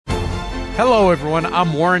Hello, everyone.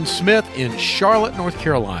 I'm Warren Smith in Charlotte, North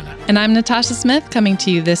Carolina. And I'm Natasha Smith, coming to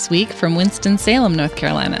you this week from Winston-Salem, North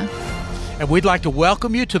Carolina. And we'd like to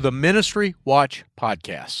welcome you to the Ministry Watch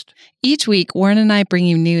podcast. Each week, Warren and I bring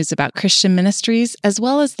you news about Christian ministries, as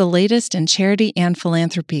well as the latest in charity and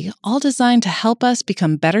philanthropy, all designed to help us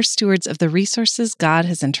become better stewards of the resources God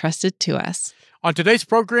has entrusted to us. On today's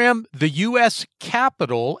program, the U.S.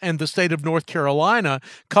 Capitol and the state of North Carolina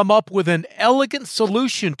come up with an elegant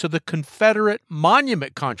solution to the Confederate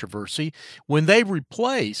monument controversy when they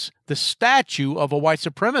replace the statue of a white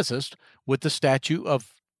supremacist with the statue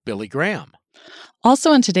of Billy Graham.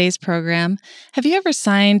 Also on today's program, have you ever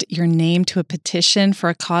signed your name to a petition for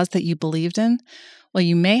a cause that you believed in? Well,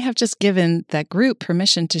 you may have just given that group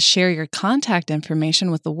permission to share your contact information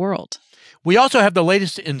with the world. We also have the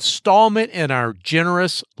latest installment in our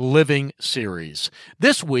Generous Living series.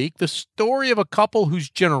 This week, the story of a couple whose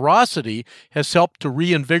generosity has helped to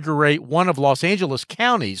reinvigorate one of Los Angeles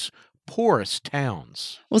County's poorest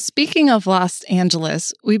towns. Well, speaking of Los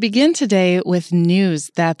Angeles, we begin today with news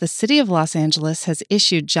that the city of Los Angeles has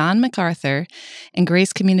issued John MacArthur and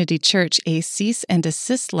Grace Community Church a cease and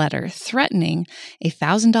desist letter threatening a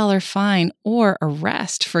 $1,000 fine or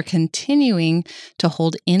arrest for continuing to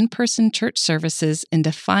hold in-person church services in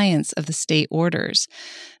defiance of the state orders.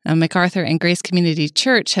 Now, MacArthur and Grace Community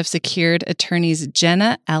Church have secured attorneys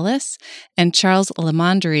Jenna Ellis and Charles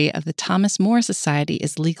Lamondry of the Thomas More Society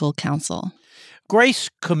as legal counsel. Grace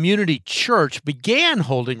Community Church began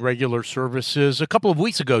holding regular services a couple of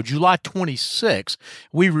weeks ago, July 26.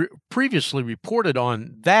 We previously reported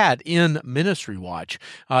on that in Ministry Watch.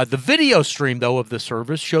 The video stream, though, of the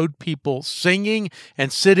service showed people singing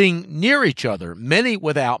and sitting near each other, many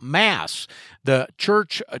without masks. The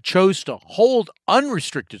church chose to hold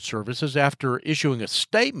unrestricted services after issuing a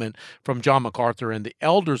statement from John MacArthur and the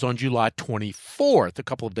elders on July 24th, a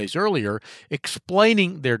couple of days earlier,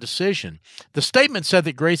 explaining their decision. The statement said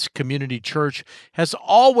that Grace Community Church has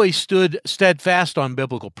always stood steadfast on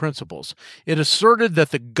biblical principles. It asserted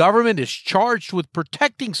that the government is charged with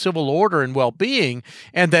protecting civil order and well-being,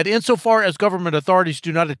 and that insofar as government authorities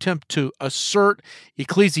do not attempt to assert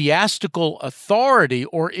ecclesiastical authority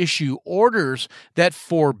or issue orders that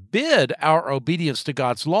forbid our obedience to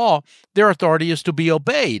God's law, their authority is to be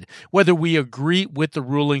obeyed, whether we agree with the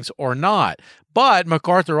rulings or not. But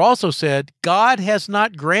MacArthur also said God has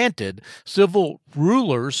not granted civil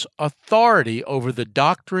rulers authority over the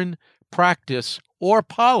doctrine, practice, or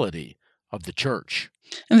polity of the church.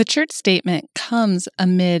 And the church statement comes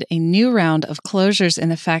amid a new round of closures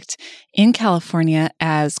in effect in California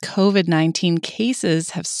as COVID-19 cases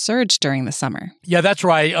have surged during the summer. Yeah, that's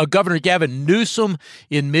right. Governor Gavin Newsom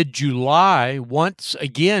in mid-July once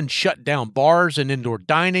again shut down bars and indoor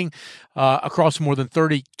dining across more than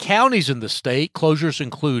 30 counties in the state. Closures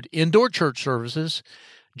include indoor church services,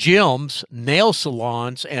 gyms, nail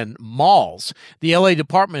salons, and malls. The LA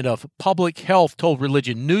Department of Public Health told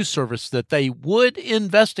Religion News Service that they would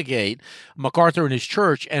investigate MacArthur and his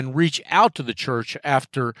church and reach out to the church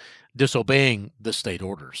after disobeying the state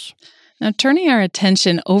orders. Now, turning our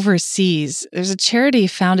attention overseas, there's a charity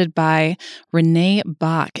founded by Renee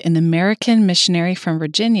Bach, an American missionary from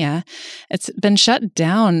Virginia. It's been shut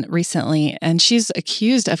down recently, and she's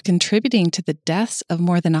accused of contributing to the deaths of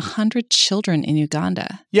more than 100 children in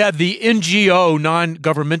Uganda. Yeah, the NGO,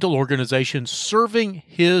 non-governmental organization Serving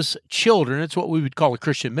His Children, it's what we would call a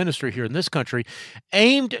Christian ministry here in this country,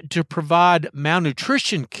 aimed to provide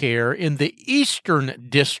malnutrition care in the eastern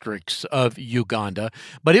districts of Uganda,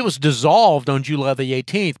 but it was dissolved on July the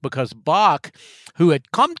 18th because Bach, who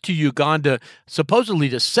had come to Uganda supposedly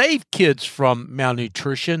to save kids from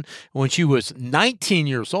malnutrition when she was 19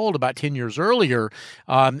 years old, about 10 years earlier,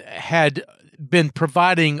 had been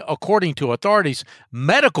providing, according to authorities,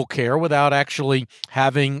 medical care without actually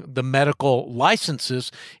having the medical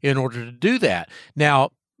licenses in order to do that. Now,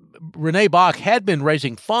 Renee Bach had been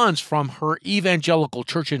raising funds from her evangelical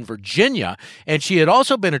church in Virginia, and she had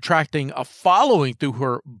also been attracting a following through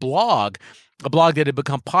her blog, a blog that had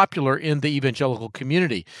become popular in the evangelical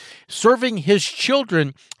community. Serving His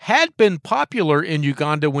Children had been popular in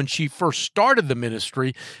Uganda when she first started the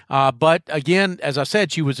ministry, but again, as I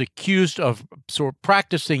said, she was accused of sort of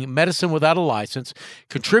practicing medicine without a license,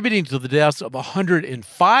 contributing to the deaths of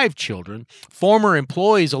 105 children. Former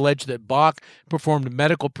employees alleged that Bach performed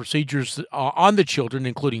medical procedures on the children,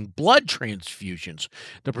 including blood transfusions.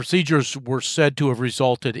 The procedures were said to have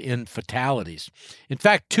resulted in fatalities. In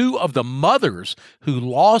fact, two of the mothers who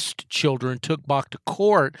lost children took Bach to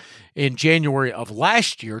court in January of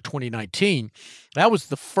last year, 2019. That was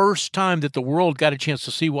the first time that the world got a chance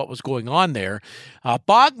to see what was going on there.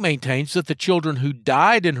 Bach maintains that the children who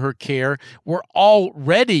died in her care were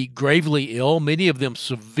already gravely ill, many of them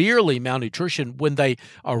severely malnutrition when they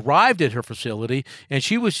arrived at her facility, and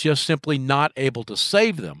she was just simply not able to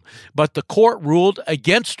save them. But the court ruled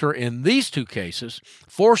against her in these two cases,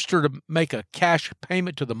 forced her to make a cash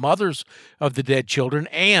payment to the mothers of the dead children,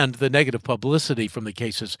 and the negative publicity from the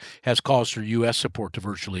cases has caused her U.S. support to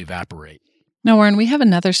virtually evaporate. Now, Warren, we have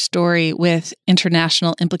another story with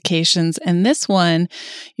international implications, and this one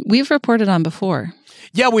we've reported on before.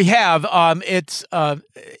 Yeah, we have. It's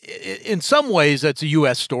in some ways, it's a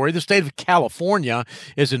U.S. story. The state of California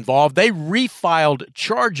is involved. They refiled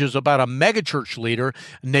charges about a megachurch leader,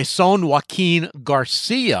 Nason Joaquin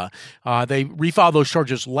Garcia. They refiled those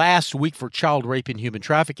charges last week for child rape and human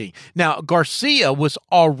trafficking. Now, Garcia was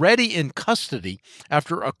already in custody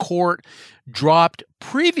after a court dropped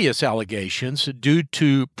previous allegations due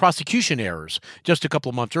to prosecution errors just a couple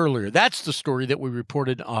of months earlier. That's the story that we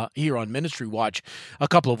reported here on Ministry Watch a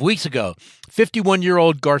couple of weeks ago.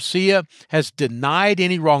 51-year-old Garcia has denied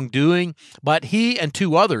any wrongdoing, but he and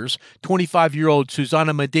two others, 25-year-old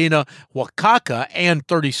Susana Medina Huacaca and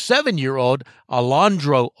 37-year-old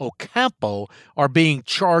Alondro Ocampo, are being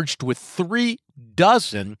charged with 3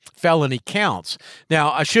 dozen felony counts.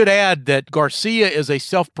 Now, I should add that Garcia is a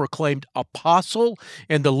self-proclaimed apostle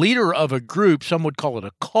and the leader of a group, some would call it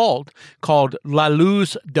a cult, called La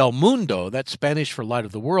Luz del Mundo. That's Spanish for Light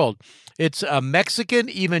of the World. It's a Mexican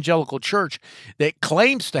evangelical church that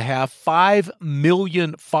claims to have 5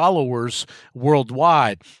 million followers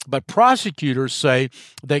worldwide. But prosecutors say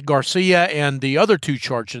that Garcia and the other two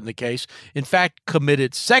charged in the case, in fact,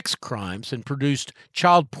 committed sex crimes and produced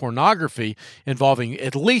child pornography involving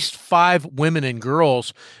at least 5 women and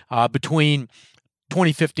girls between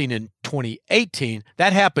 2015 and 2018.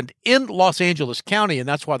 That happened in Los Angeles County, and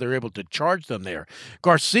that's why they're able to charge them there.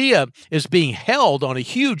 Garcia is being held on a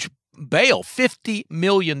huge bail, $50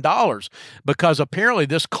 million, because apparently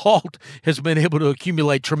this cult has been able to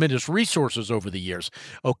accumulate tremendous resources over the years.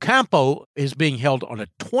 Ocampo is being held on a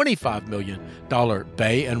 $25 million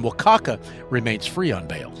bail, and Huacaca remains free on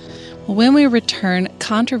bail. When we return,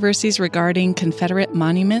 controversies regarding Confederate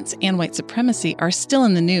monuments and white supremacy are still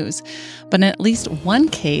in the news, but in at least one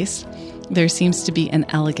case, there seems to be an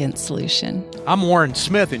elegant solution. I'm Warren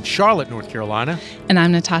Smith in Charlotte, North Carolina. And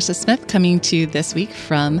I'm Natasha Smith, coming to you this week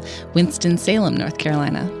from Winston-Salem, North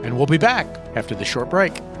Carolina. And we'll be back after the short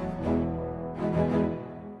break.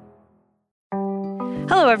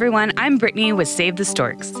 Hello, everyone. I'm Brittany with Save the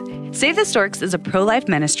Storks. Save the Storks is a pro-life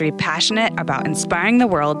ministry passionate about inspiring the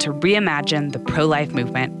world to reimagine the pro-life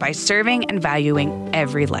movement by serving and valuing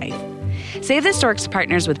every life. Save the Storks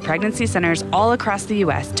partners with pregnancy centers all across the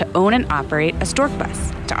U.S. to own and operate a stork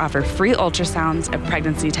bus to offer free ultrasounds and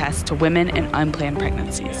pregnancy tests to women in unplanned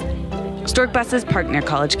pregnancies. Stork buses park near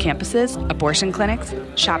college campuses, abortion clinics,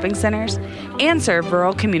 shopping centers, and serve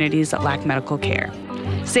rural communities that lack medical care.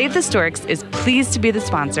 Save the Storks is pleased to be the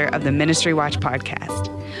sponsor of the Ministry Watch podcast.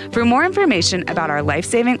 For more information about our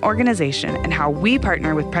life-saving organization and how we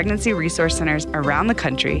partner with pregnancy resource centers around the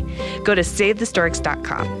country, go to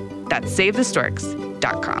SaveTheStorks.com. That's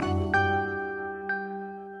SaveTheStorks.com.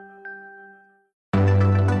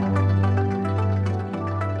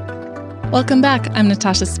 Welcome back. I'm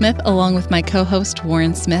Natasha Smith, along with my co-host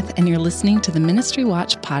Warren Smith, and you're listening to the Ministry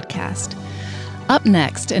Watch podcast. Up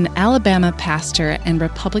next, an Alabama pastor and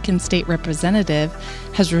Republican state representative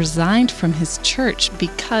has resigned from his church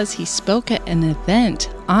because he spoke at an event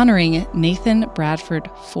honoring Nathan Bradford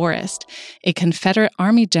Forrest, a Confederate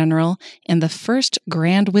Army general and the first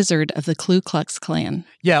Grand Wizard of the Ku Klux Klan.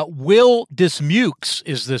 Yeah, Will Dismukes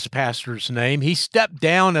is this pastor's name. He stepped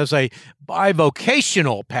down as a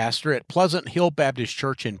bivocational pastor at Pleasant Hill Baptist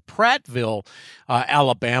Church in Prattville,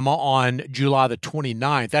 Alabama on July the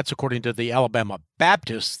 29th. That's according to the Alabama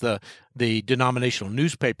Baptist, the denominational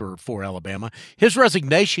newspaper for Alabama. His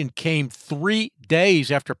resignation came 3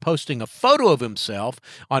 days after posting a photo of himself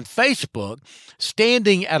on Facebook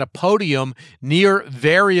standing at a podium near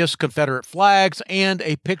various Confederate flags and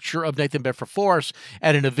a picture of Nathan Bedford Forrest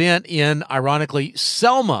at an event in, ironically,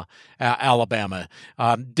 Selma, Alabama.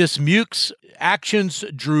 Dismukes' actions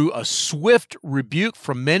drew a swift rebuke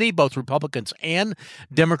from many, both Republicans and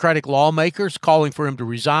Democratic lawmakers, calling for him to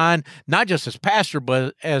resign, not just as pastor,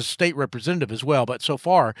 but as state representative as well. But so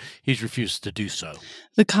far, he's refused to do so.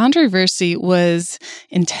 The controversy was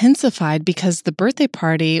intensified because the birthday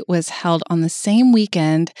party was held on the same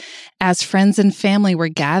weekend as friends and family were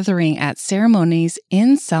gathering at ceremonies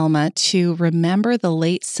in Selma to remember the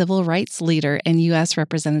late civil rights leader and U.S.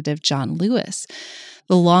 Representative John Lewis.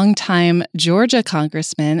 The longtime Georgia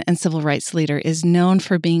congressman and civil rights leader is known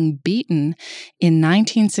for being beaten in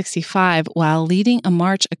 1965 while leading a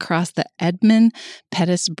march across the Edmund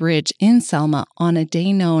Pettus Bridge in Selma on a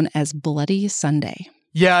day known as Bloody Sunday.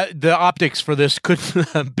 Yeah, the optics for this couldn't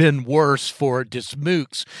have been worse for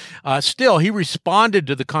Dismukes. Still, he responded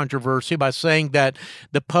to the controversy by saying that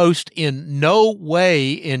the post in no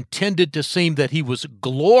way intended to seem that he was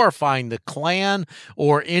glorifying the Klan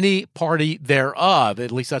or any party thereof.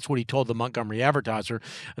 At least that's what he told the Montgomery Advertiser.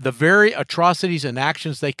 The very atrocities and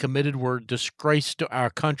actions they committed were a disgrace to our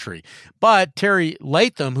country. But Terry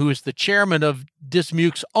Latham, who is the chairman of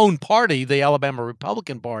Dismuke's own party, the Alabama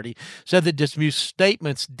Republican Party, said that Dismuke's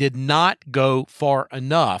statements did not go far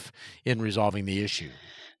enough in resolving the issue.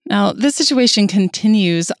 Now, this situation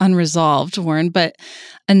continues unresolved, Warren, but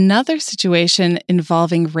another situation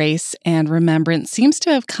involving race and remembrance seems to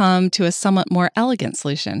have come to a somewhat more elegant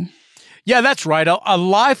solution. Yeah, that's right. A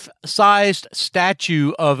life-sized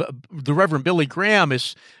statue of the Reverend Billy Graham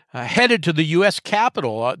is headed to the U.S.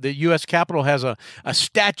 Capitol. The U.S. Capitol has a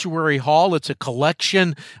statuary hall. It's a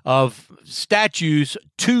collection of statues,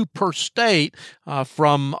 2 per state,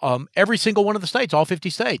 from every single one of the states, all 50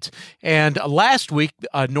 states. And last week,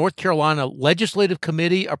 North Carolina Legislative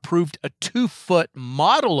Committee approved a 2-foot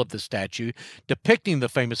model of the statue depicting the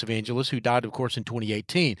famous evangelist who died, of course, in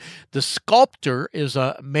 2018. The sculptor is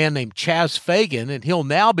a man named Chaz Fagan, and he'll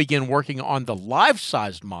now begin working on the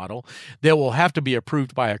life-sized model that will have to be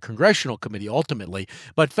approved by a congressional committee ultimately.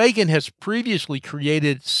 But Fagan has previously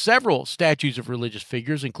created several statues of religious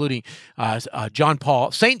figures, including St. John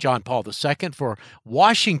Paul II for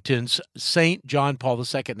Washington's St. John Paul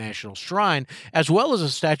II National Shrine, as well as a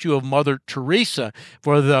statue of Mother Teresa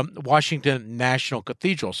for the Washington National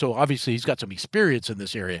Cathedral. So obviously he's got some experience in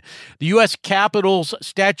this area. The U.S. Capitol's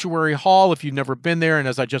Statuary Hall, if you've never been there, and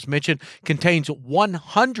as I just mentioned, contains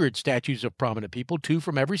 100 statues of prominent people, 2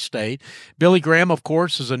 from every state. Billy Graham, of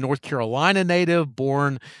course, is a North Carolina native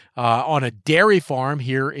born on a dairy farm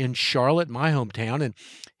here in Charlotte, my hometown, and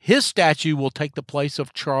his statue will take the place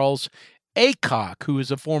of Charles Aycock, who is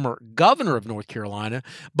a former governor of North Carolina,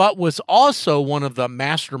 but was also one of the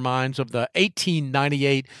masterminds of the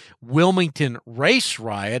 1898 Wilmington race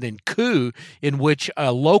riot and coup, in which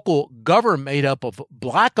a local government made up of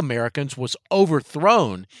Black Americans was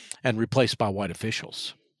overthrown and replaced by white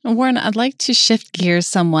officials. Warren, I'd like to shift gears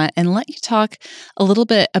somewhat and let you talk a little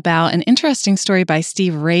bit about an interesting story by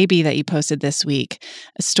Steve Raby that you posted this week,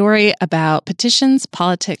 a story about petitions,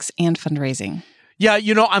 politics, and fundraising. Yeah,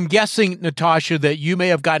 I'm guessing, Natasha, that you may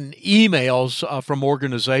have gotten emails from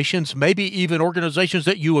organizations, maybe even organizations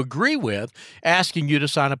that you agree with, asking you to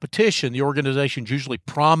sign a petition. The organizations usually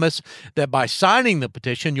promise that by signing the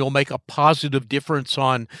petition, you'll make a positive difference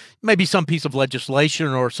on maybe some piece of legislation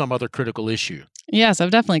or some other critical issue. Yes,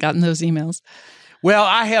 I've definitely gotten those emails. Well,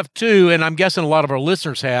 I have too, and I'm guessing a lot of our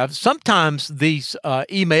listeners have. Sometimes these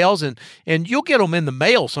emails, and you'll get them in the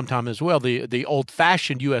mail sometime as well, the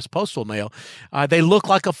old-fashioned U.S. postal mail, they look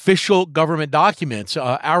like official government documents.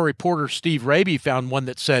 Our reporter, Steve Raby, found one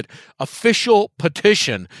that said, official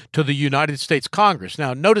petition to the United States Congress.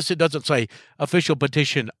 Now, notice it doesn't say official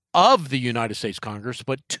petition of the United States Congress,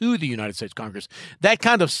 but to the United States Congress. That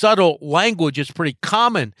kind of subtle language is pretty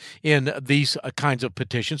common in these kinds of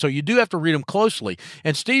petitions, so you do have to read them closely.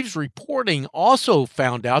 And Steve's reporting also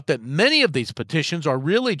found out that many of these petitions are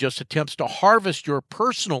really just attempts to harvest your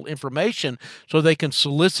personal information so they can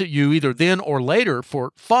solicit you either then or later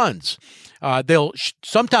for funds. They'll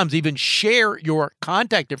sometimes even share your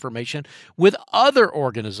contact information with other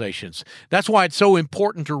organizations. That's why it's so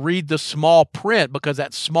important to read the small print, because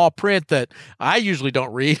that small print that I usually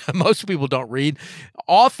don't read, most people don't read,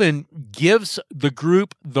 often gives the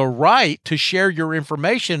group the right to share your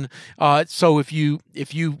information. So if you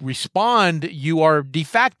respond, you are de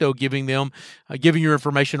facto giving your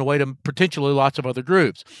information away to potentially lots of other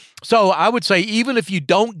groups. So I would say even if you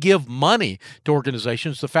don't give money to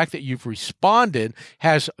organizations, the fact that you've responded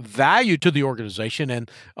has value to the organization, and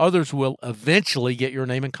others will eventually get your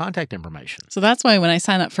name and contact information. So that's why when I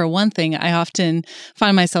sign up for one thing, I often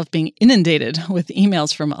find myself being inundated with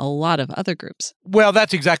emails from a lot of other groups. Well,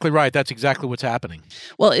 that's exactly right. That's exactly what's happening.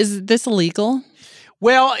 Well, is this illegal?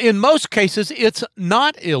 Well, in most cases, it's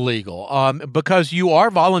not illegal because you are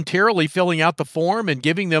voluntarily filling out the form and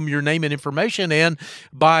giving them your name and information. And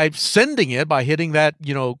by sending it, by hitting that,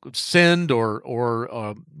 send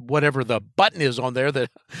or whatever the button is on there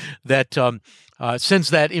that sends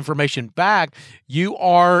that information back, you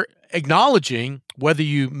are acknowledging, whether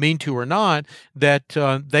you mean to or not, that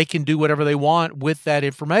they can do whatever they want with that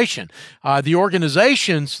information. The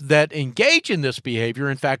organizations that engage in this behavior,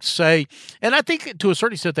 in fact, say, and I think to a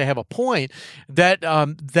certain extent they have a point, that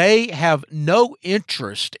they have no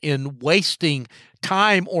interest in wasting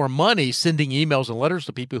time or money sending emails and letters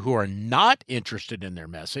to people who are not interested in their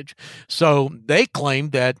message. So they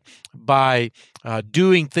claim that by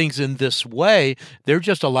doing things in this way, they're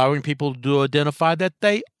just allowing people to identify that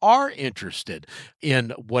they are interested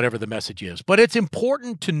in whatever the message is. But it's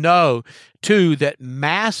important to know, too, that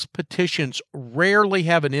mass petitions rarely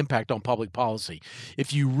have an impact on public policy.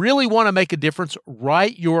 If you really want to make a difference,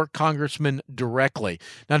 write your congressman directly.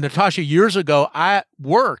 Now, Natasha, years ago, I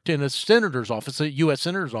worked in a senator's office, a U.S.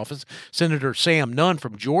 senator's office, Senator Sam Nunn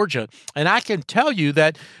from Georgia, and I can tell you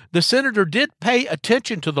that the senator did pay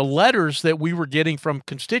attention to the letters that we were getting from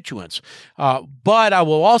constituents. But I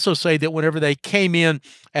will also say that whenever they came in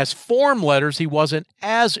as form letters, he wasn't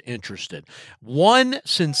as interested. One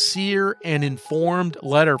sincere and informed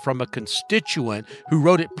letter from a constituent who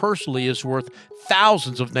wrote it personally is worth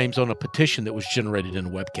thousands of names on a petition that was generated in a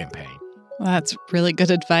web campaign. Well, that's really good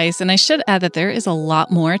advice. And I should add that there is a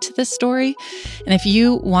lot more to this story. And if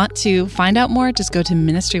you want to find out more, just go to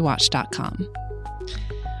ministrywatch.com.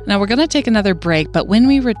 Now, we're going to take another break, but when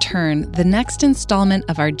we return, the next installment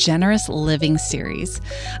of our Generous Living series.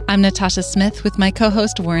 I'm Natasha Smith with my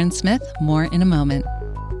co-host Warren Smith. More in a moment.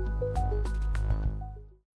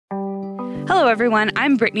 Hello, everyone.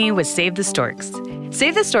 I'm Brittany with Save the Storks.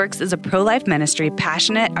 Save the Storks is a pro-life ministry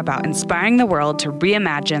passionate about inspiring the world to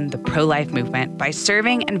reimagine the pro-life movement by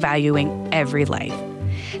serving and valuing every life.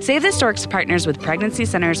 Save the Storks partners with pregnancy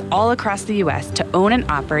centers all across the U.S. to own and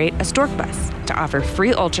operate a stork bus to offer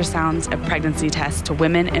free ultrasounds and pregnancy tests to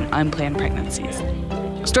women in unplanned pregnancies.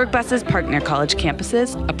 Stork buses park near college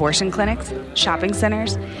campuses, abortion clinics, shopping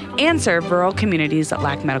centers, and serve rural communities that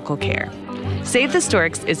lack medical care. Save the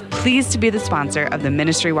Storks is pleased to be the sponsor of the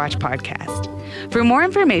Ministry Watch podcast. For more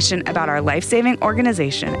information about our life-saving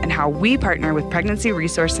organization and how we partner with pregnancy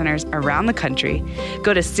resource centers around the country,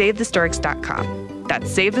 go to SaveTheStorks.com. That's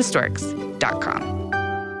SaveTheStorks.com.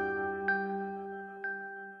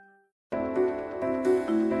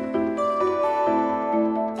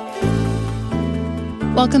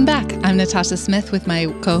 Welcome back. I'm Natasha Smith with my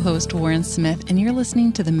co-host Warren Smith, and you're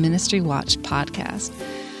listening to the Ministry Watch podcast.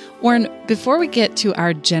 Warren, before we get to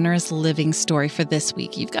our generous living story for this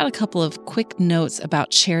week, you've got a couple of quick notes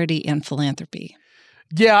about charity and philanthropy.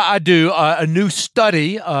 Yeah, I do. A new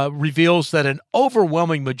study reveals that an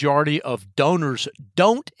overwhelming majority of donors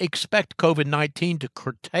don't expect COVID-19 to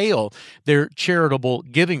curtail their charitable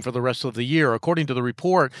giving for the rest of the year. According to the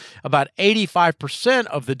report, about 85%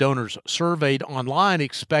 of the donors surveyed online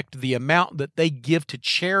expect the amount that they give to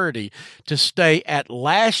charity to stay at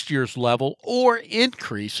last year's level or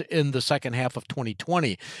increase in the second half of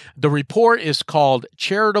 2020. The report is called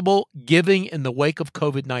Charitable Giving in the Wake of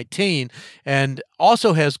COVID-19 and also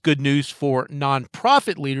has good news for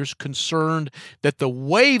nonprofit leaders concerned that the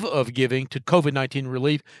wave of giving to COVID-19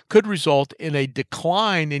 relief could result in a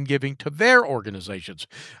decline in giving to their organizations.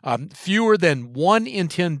 Fewer than 1 in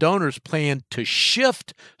 10 donors plan to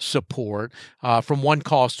shift support from one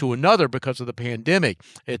cause to another because of the pandemic.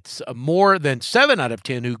 It's more than 7 out of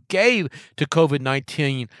 10 who gave to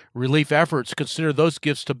COVID-19 relief efforts consider those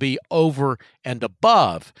gifts to be over and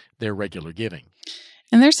above their regular giving.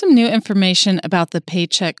 And there's some new information about the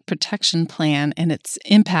Paycheck Protection Plan and its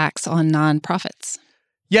impacts on nonprofits.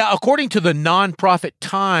 Yeah, according to the Nonprofit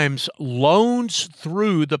Times, loans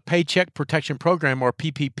through the Paycheck Protection Program, or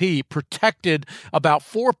PPP, protected about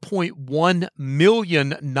 4.1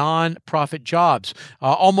 million nonprofit jobs,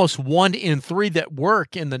 almost 1 in 3 that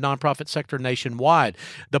work in the nonprofit sector nationwide.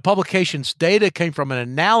 The publication's data came from an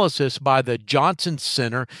analysis by the Johnson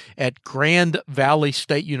Center at Grand Valley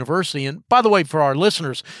State University. And by the way, for our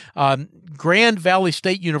listeners, Grand Valley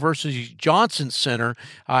State University's Johnson Center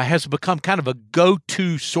has become kind of a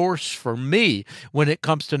go-to source for me when it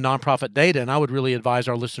comes to nonprofit data, and I would really advise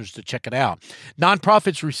our listeners to check it out.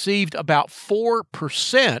 Nonprofits received about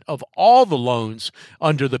 4% of all the loans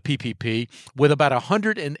under the PPP, with about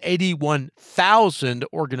 181,000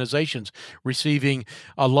 organizations receiving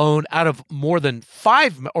a loan out of more than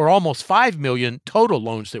 5 or almost 5 million total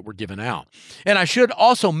loans that were given out. And I should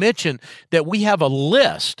also mention that we have a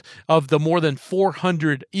list of the more than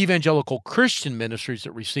 400 evangelical Christian ministries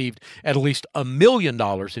that received at least $1 million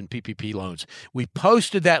in PPP loans. We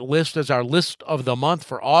posted that list as our list of the month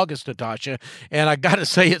for August, Natasha, and I got to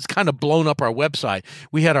say it's kind of blown up our website.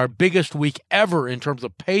 We had our biggest week ever in terms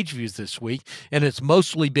of page views this week, and it's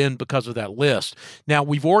mostly been because of that list. Now,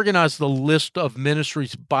 we've organized the list of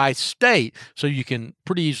ministries by state, so you can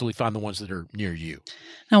pretty easily find the ones that are near you.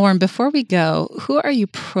 Now, Warren, before we go, who are you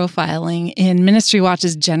profiling in Ministry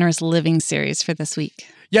Watch's Generous Living series for this week?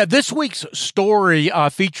 Yeah, this week's story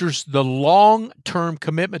features the long-term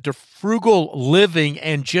commitment to frugal living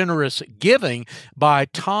and generous giving by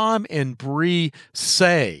Tom and Bree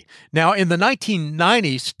Say. Now, in the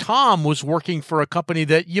 1990s, Tom was working for a company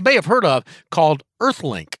that you may have heard of called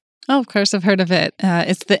Earthlink. Oh, of course, I've heard of it.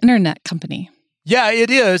 It's the internet company. Yeah, it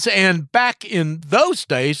is. And back in those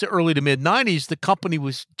days, the early to mid-90s, the company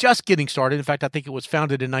was just getting started. In fact, I think it was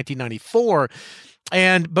founded in 1994.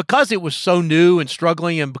 And because it was so new and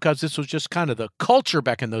struggling, and because this was just kind of the culture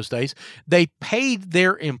back in those days, they paid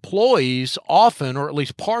their employees often, or at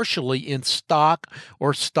least partially, in stock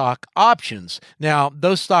or stock options. Now,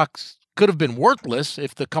 those stocks could have been worthless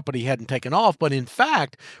if the company hadn't taken off, but in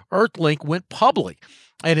fact, Earthlink went public.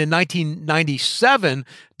 And in 1997,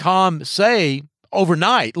 Tom Say,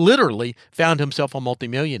 overnight, literally, found himself a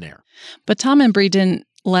multimillionaire. But Tom and Bree didn't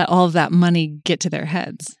let all of that money get to their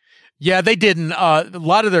heads. Yeah, they didn't. A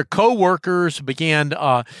lot of their coworkers began,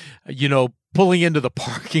 pulling into the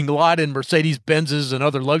parking lot in Mercedes-Benzes and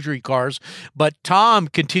other luxury cars. But Tom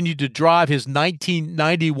continued to drive his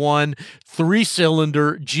 1991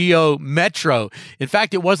 three-cylinder Geo Metro. In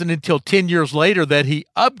fact, it wasn't until 10 years later that he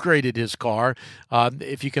upgraded his car.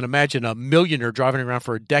 If you can imagine a millionaire driving around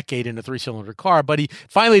for a decade in a three-cylinder car. But he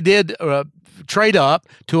finally did trade up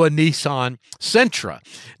to a Nissan Sentra.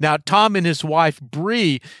 Now, Tom and his wife,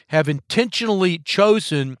 Bree, have intentionally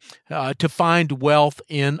chosen to find wealth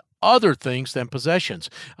in other things than possessions.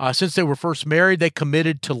 Since they were first married, they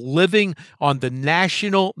committed to living on the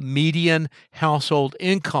national median household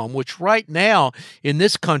income, which right now in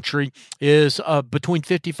this country is between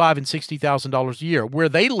 $55,000 and $60,000 a year. Where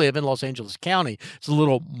they live in Los Angeles County, it's a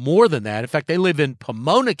little more than that. In fact, they live in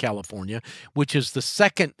Pomona, California, which is the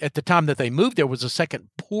second, at the time that they moved there, was the second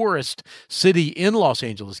poorest city in Los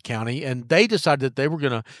Angeles County, and they decided that they were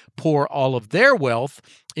going to pour all of their wealth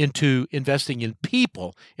into investing in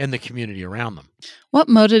people and the community around them. What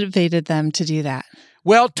motivated them to do that?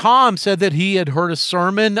 Well, Tom said that he had heard a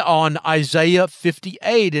sermon on Isaiah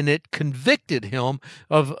 58, and it convicted him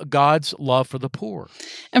of God's love for the poor.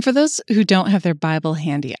 And for those who don't have their Bible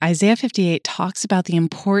handy, Isaiah 58 talks about the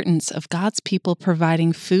importance of God's people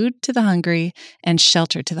providing food to the hungry and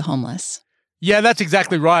shelter to the homeless. Yeah, that's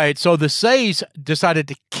exactly right. So the Says decided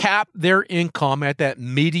to cap their income at that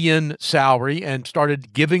median salary and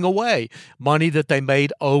started giving away money that they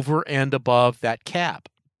made over and above that cap.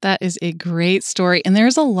 That is a great story, and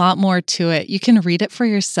there's a lot more to it. You can read it for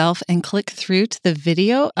yourself and click through to the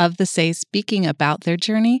video of the Says speaking about their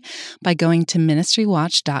journey by going to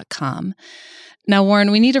ministrywatch.com. Now, Warren,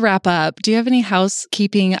 we need to wrap up. Do you have any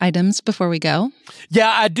housekeeping items before we go? Yeah,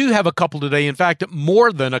 I do have a couple today. In fact,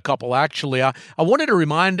 more than a couple, actually. I wanted to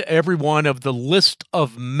remind everyone of the list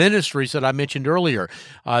of ministries that I mentioned earlier.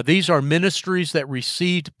 These are ministries that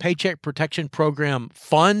received Paycheck Protection Program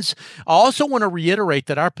funds. I also want to reiterate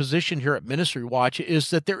that our position here at Ministry Watch is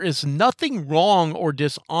that there is nothing wrong or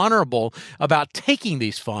dishonorable about taking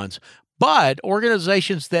these funds. But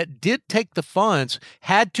organizations that did take the funds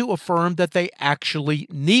had to affirm that they actually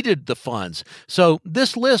needed the funds. So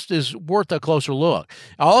this list is worth a closer look.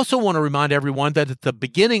 I also want to remind everyone that at the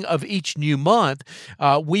beginning of each new month,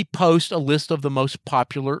 we post a list of the most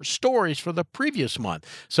popular stories for the previous month.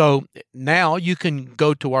 So now you can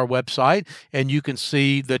go to our website and you can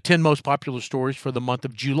see the 10 most popular stories for the month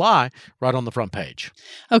of July right on the front page.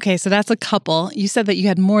 Okay, so that's a couple. You said that you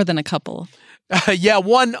had more than a couple. Yeah,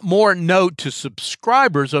 one more note to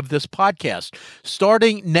subscribers of this podcast.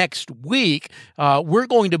 Starting next week, we're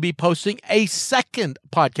going to be posting a second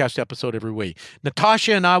podcast episode every week.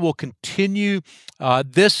 Natasha and I will continue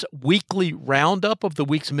this weekly roundup of the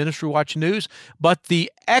week's Ministry Watch news, but the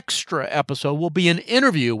extra episode will be an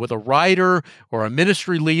interview with a writer or a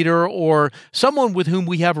ministry leader or someone with whom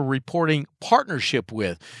we have a reporting partnership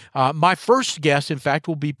with. My first guest, in fact,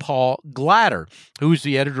 will be Paul Glatter, who's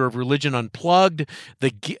the editor of Religion Unplugged,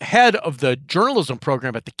 the head of the journalism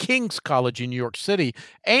program at the King's College in New York City,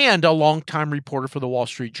 and a longtime reporter for the Wall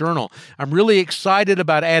Street Journal. I'm really excited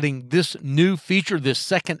about adding this new feature, this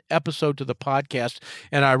second episode to the podcast,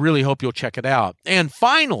 and I really hope you'll check it out. And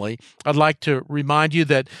finally, I'd like to remind you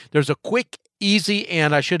that there's a quick easy,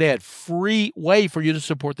 and I should add, free way for you to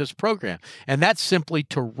support this program. And that's simply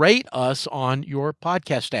to rate us on your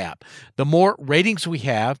podcast app. The more ratings we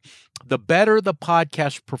have, the better the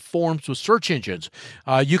podcast performs with search engines.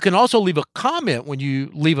 You can also leave a comment when you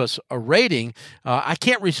leave us a rating. I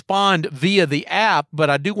can't respond via the app, but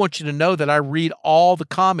I do want you to know that I read all the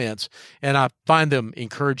comments, and I find them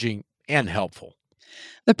encouraging and helpful.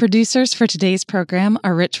 The producers for today's program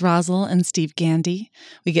are Rich Rosell and Steve Gandy.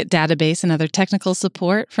 We get database and other technical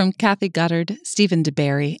support from Kathy Goddard, Stephen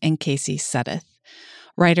DeBerry, and Casey Suddeth.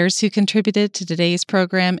 Writers who contributed to today's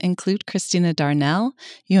program include Christina Darnell,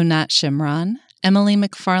 Yonat Shimron, Emily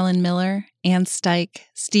McFarland Miller, Ann Steik,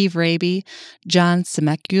 Steve Raby, John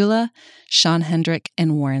Semekula, Sean Hendrick,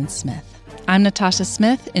 and Warren Smith. I'm Natasha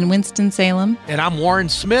Smith in Winston-Salem. And I'm Warren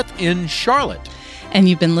Smith in Charlotte. And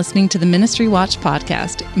you've been listening to the Ministry Watch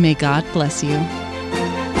podcast. May God bless you.